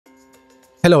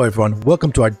Hello everyone,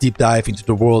 welcome to our deep dive into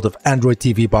the world of Android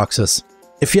TV boxes.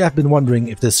 If you have been wondering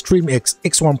if the StreamX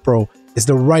X1 Pro is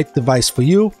the right device for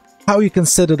you, how you can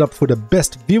set it up for the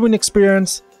best viewing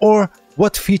experience, or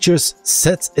what features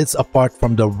sets it apart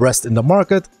from the rest in the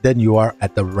market, then you are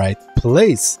at the right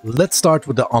place. Let's start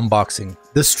with the unboxing.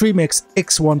 The StreamX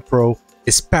X1 Pro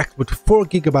is packed with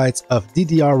 4GB of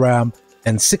DDR RAM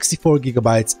and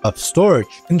 64GB of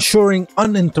storage, ensuring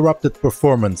uninterrupted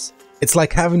performance. It's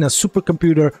like having a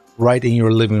supercomputer right in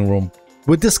your living room.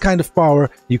 With this kind of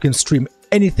power, you can stream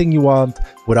anything you want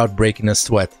without breaking a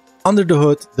sweat. Under the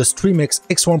hood, the StreamX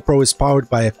X1 Pro is powered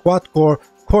by a quad-core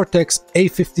Cortex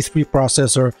A53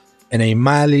 processor and a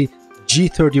Mali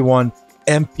G31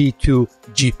 MP2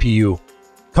 GPU.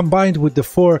 Combined with the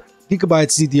 4GB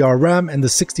DDR RAM and the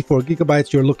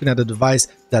 64GB, you're looking at a device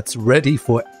that's ready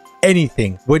for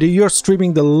anything. Whether you're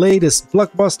streaming the latest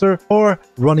blockbuster or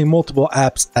running multiple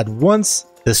apps at once,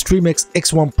 the StreamX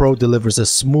X1 Pro delivers a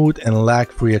smooth and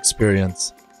lag-free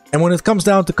experience. And when it comes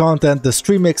down to content, the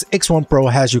StreamX X1 Pro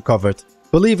has you covered.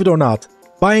 Believe it or not,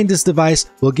 buying this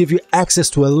device will give you access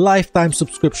to a lifetime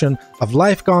subscription of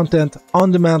live content,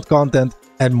 on-demand content,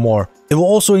 and more. It will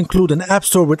also include an app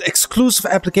store with exclusive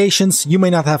applications you may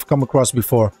not have come across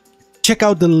before. Check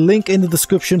out the link in the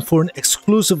description for an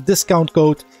exclusive discount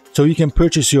code so you can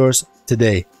purchase yours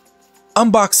today.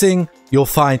 Unboxing, you'll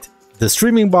find the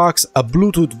streaming box, a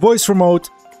Bluetooth voice remote,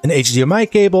 an HDMI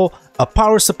cable, a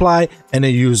power supply, and a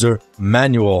user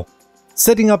manual.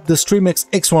 Setting up the StreamX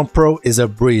X1 Pro is a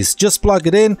breeze. Just plug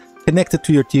it in, connect it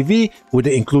to your TV with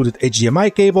the included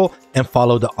HDMI cable, and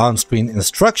follow the on-screen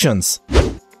instructions.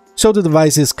 So the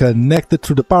device is connected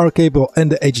to the power cable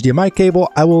and the HDMI cable.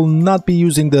 I will not be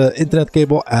using the internet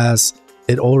cable as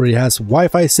it already has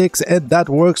Wi-Fi 6 and that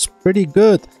works pretty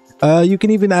good. You can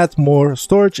even add more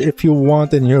storage if you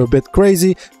want and you're a bit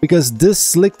crazy, because this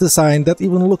slick design that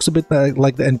even looks a bit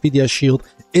like the Nvidia Shield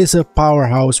is a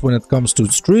powerhouse when it comes to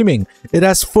streaming. It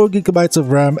has 4GB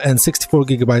of RAM and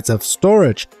 64GB of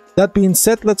storage. That being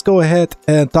said, let's go ahead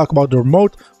and talk about the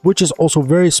remote, which is also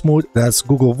very smooth. It has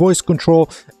Google Voice Control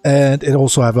and it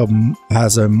also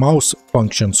has a mouse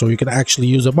function, so you can actually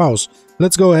use a mouse.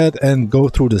 Let's go ahead and go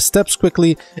through the steps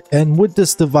quickly. And with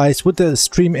this device, with the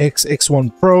StreamX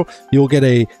X1 Pro, you'll get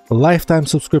a lifetime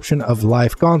subscription of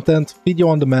live content, video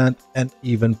on demand, and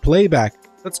even playback.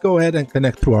 Let's go ahead and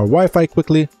connect through our Wi-Fi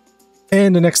quickly.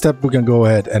 And the next step, we're gonna go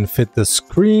ahead and fit the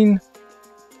screen.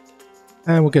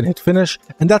 And we can hit finish,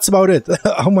 and that's about it.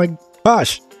 Oh my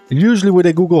gosh, usually with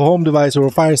a Google Home device or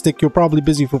a Fire Stick, you're probably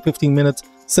busy for 15 minutes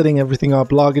setting everything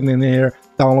up, logging in here,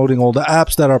 downloading all the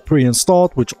apps that are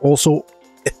pre-installed, which also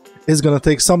is going to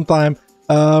take some time.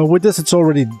 With this, it's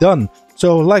already done.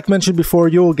 So like mentioned before,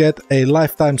 you'll get a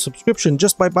lifetime subscription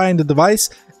just by buying the device.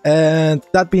 And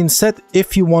that being said,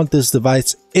 if you want this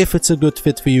device, if it's a good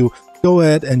fit for you, go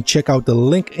ahead and check out the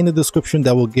link in the description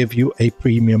that will give you a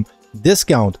premium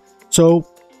discount. So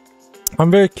I'm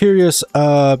very curious.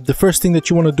 The first thing that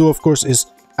you want to do, of course, is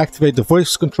activate the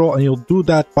voice control, and you'll do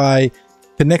that by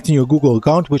connecting your Google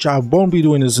account, which I won't be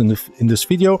doing this in this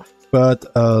video, but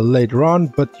later on.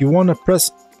 But you want to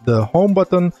press the home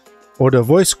button or the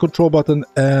voice control button,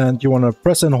 and you want to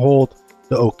press and hold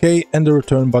the OK and the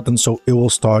return button, so it will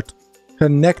start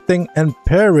connecting and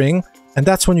pairing. And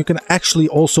that's when you can actually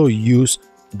also use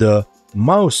the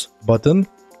mouse button.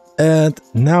 And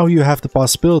now you have the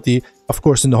possibility, of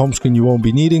course, in the home screen you won't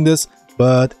be needing this,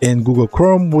 but in Google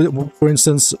Chrome, for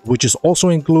instance, which is also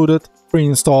included,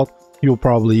 pre-installed, it will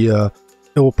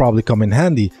probably come in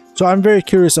handy. So I'm very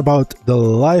curious about the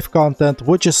live content,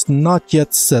 which is not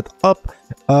yet set up.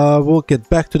 We'll get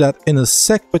back to that in a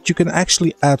sec, but you can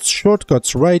actually add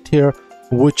shortcuts right here,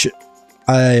 which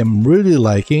I am really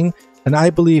liking. And I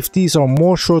believe these are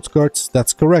more shortcuts.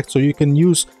 That's correct. So you can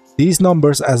use these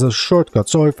numbers as a shortcut.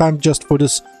 So if I'm just for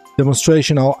this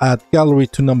demonstration, I'll add gallery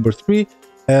to number 3,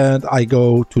 and I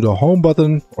go to the home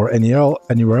button or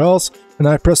anywhere else, and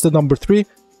I press the number 3,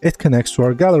 it connects to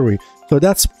our gallery. So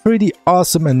that's pretty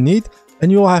awesome and neat.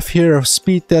 And you'll have here a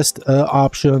speed test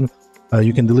option.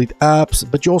 You can delete apps,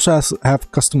 but you also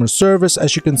have customer service.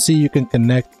 As you can see, you can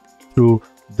connect through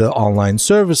the online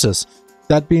services.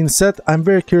 That being said, I'm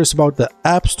very curious about the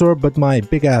App Store, but my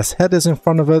big ass head is in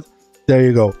front of it. There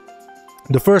you go.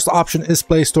 The first option is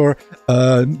Play Store.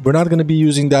 We're not going to be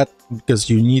using that because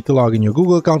you need to log in your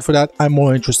Google account for that. I'm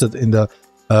more interested in the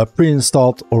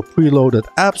pre-installed or preloaded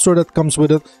App Store that comes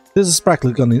with it. This is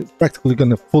practically going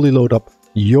to fully load up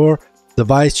your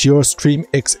device, your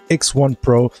StreamX X1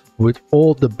 Pro, with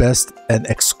all the best and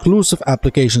exclusive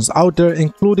applications out there,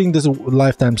 including this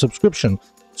lifetime subscription.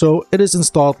 So it is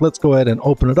installed. Let's go ahead and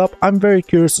open it up. I'm very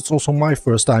curious. It's also my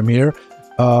first time here.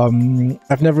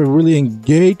 I've never really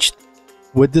engaged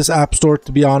with this app store,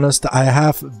 to be honest. I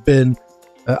have been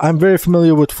I'm very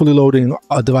familiar with fully loading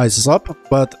devices up,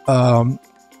 but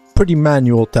pretty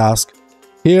manual task.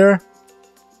 Here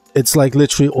it's like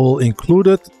literally all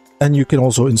included, and you can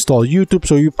also install YouTube,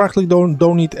 so you practically don't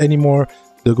need any more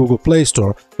the Google Play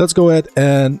Store. Let's go ahead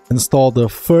and install the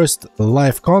first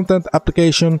live content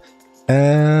application,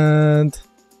 and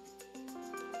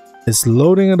it's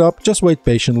loading it up. Just wait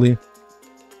patiently.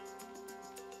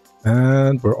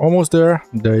 And we're almost there.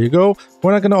 There you go.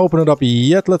 We're not going to open it up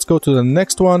yet. Let's go to the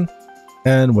next one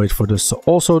and wait for this to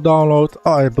also download.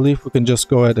 Oh, I believe we can just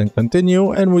go ahead and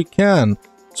continue, and we can.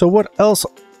 So what else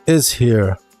is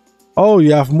here? Oh,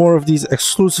 you have more of these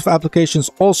exclusive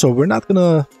applications also. We're not going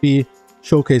to be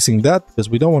showcasing that because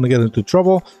we don't want to get into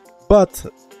trouble. But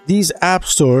these app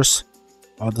stores,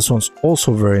 oh, this one's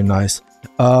also very nice.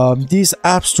 These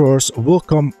app stores will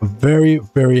come very,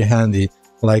 very handy.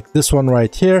 Like this one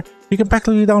right here, you can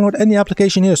practically download any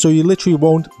application here, so you literally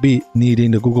won't be needing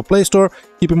the Google Play Store.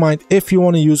 Keep in mind, if you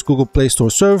want to use Google Play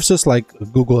Store services like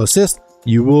Google Assist,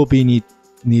 you will be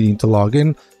needing to log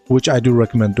in, which I do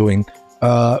recommend doing.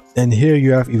 And here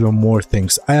you have even more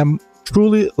things. I am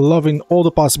truly loving all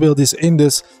the possibilities in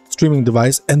this streaming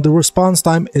device, and the response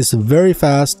time is very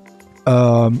fast.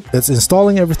 It's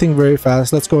installing everything very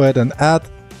fast. Let's go ahead and add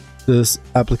this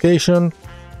application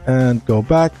and go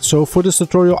back. So for this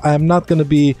tutorial, I am not going to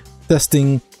be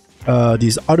testing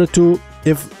these other two.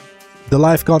 If the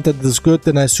live content is good,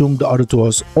 then I assume the other two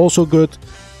is also good.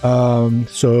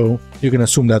 So you can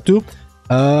assume that too.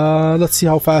 Let's see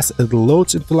how fast it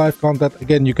loads into live content.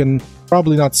 Again, you can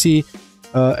probably not see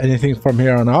anything from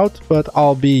here on out, but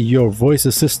I'll be your voice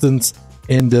assistant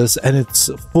in this, and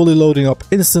it's fully loading up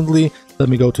instantly. Let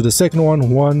me go to the second one.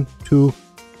 1, 2,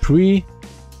 3.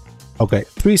 Okay,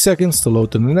 3 seconds to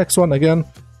load to the next one. Again,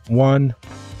 1,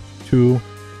 2,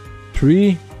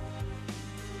 3,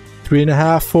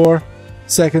 3.5, 4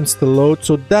 seconds to load.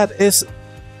 So that is,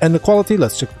 and the quality,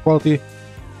 let's check the quality.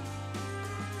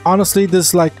 Honestly, this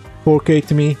is like 4K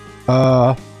to me.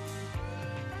 I'm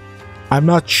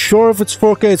not sure if it's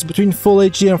 4K. It's between full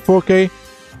HD and 4K.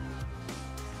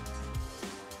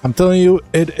 I'm telling you,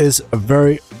 it is a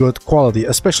very good quality,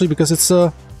 especially because it's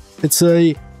a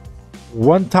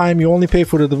one time you only pay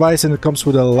for the device, and it comes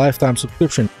with a lifetime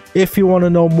subscription. If you want to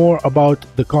know more about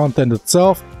the content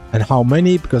itself and how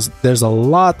many, because there's a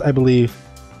lot, I believe,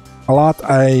 a lot,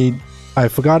 I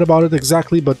forgot about it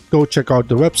exactly, but go check out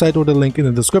the website or the link in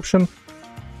the description.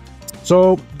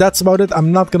 So that's about it.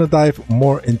 I'm not gonna dive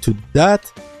more into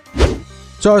that.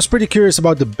 So I was pretty curious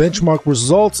about the benchmark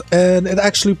results, and it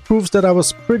actually proves that I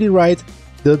was pretty right.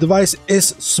 The device is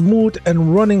smooth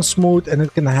and running smooth, and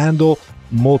it can handle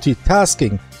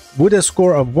multitasking. With a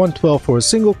score of 112 for a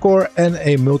single core and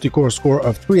a multi-core score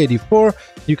of 384,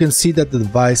 you can see that the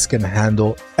device can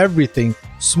handle everything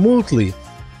smoothly.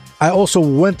 I also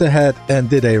went ahead and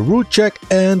did a root check,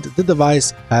 and the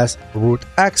device has root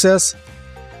access,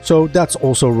 so that's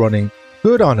also running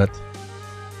good on it.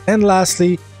 And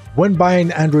lastly, when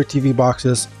buying Android TV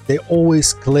boxes, they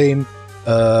always claim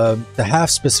to have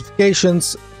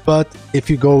specifications, but if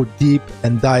you go deep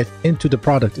and dive into the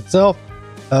product itself,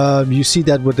 you see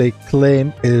that what they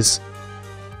claim is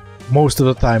most of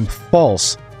the time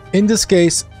false. In this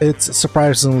case, it's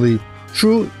surprisingly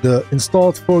true. The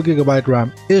installed 4GB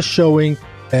RAM is showing,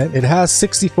 and it has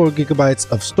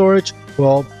 64GB of storage.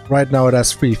 Well, right now it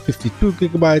has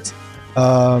 352GB.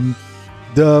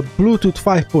 The Bluetooth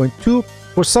 5.2,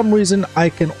 for some reason I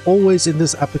can always in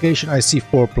this application I see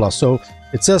 4+, so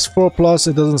it says 4+,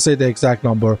 it doesn't say the exact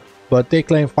number, but they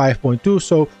claim 5.2,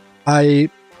 so I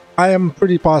am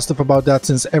pretty positive about that,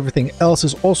 since everything else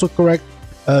is also correct.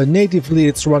 Natively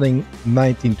it's running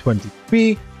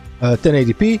 1920p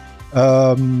 1080p,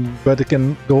 but it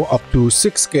can go up to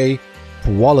 6K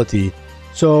quality.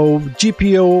 So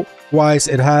GPU wise,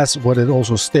 it has what it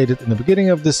also stated in the beginning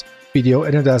of this video,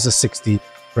 and it has a 60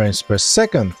 frames per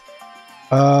second.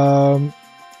 That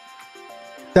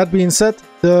being said,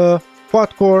 the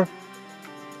quad-core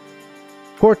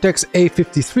Cortex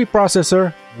A53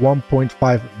 processor,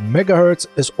 1.5 MHz,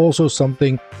 is also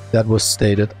something that was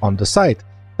stated on the site.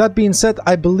 That being said,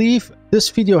 I believe this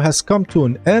video has come to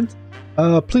an end.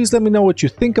 Please let me know what you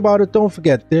think about it. Don't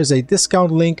forget, there's a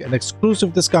discount link, an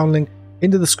exclusive discount link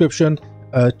in the description.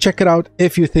 Check it out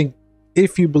if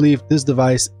you believe this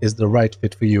device is the right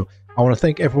fit for you. I want to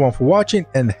thank everyone for watching,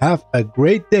 and have a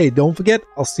great day. Don't forget,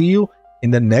 I'll see you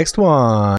in the next one.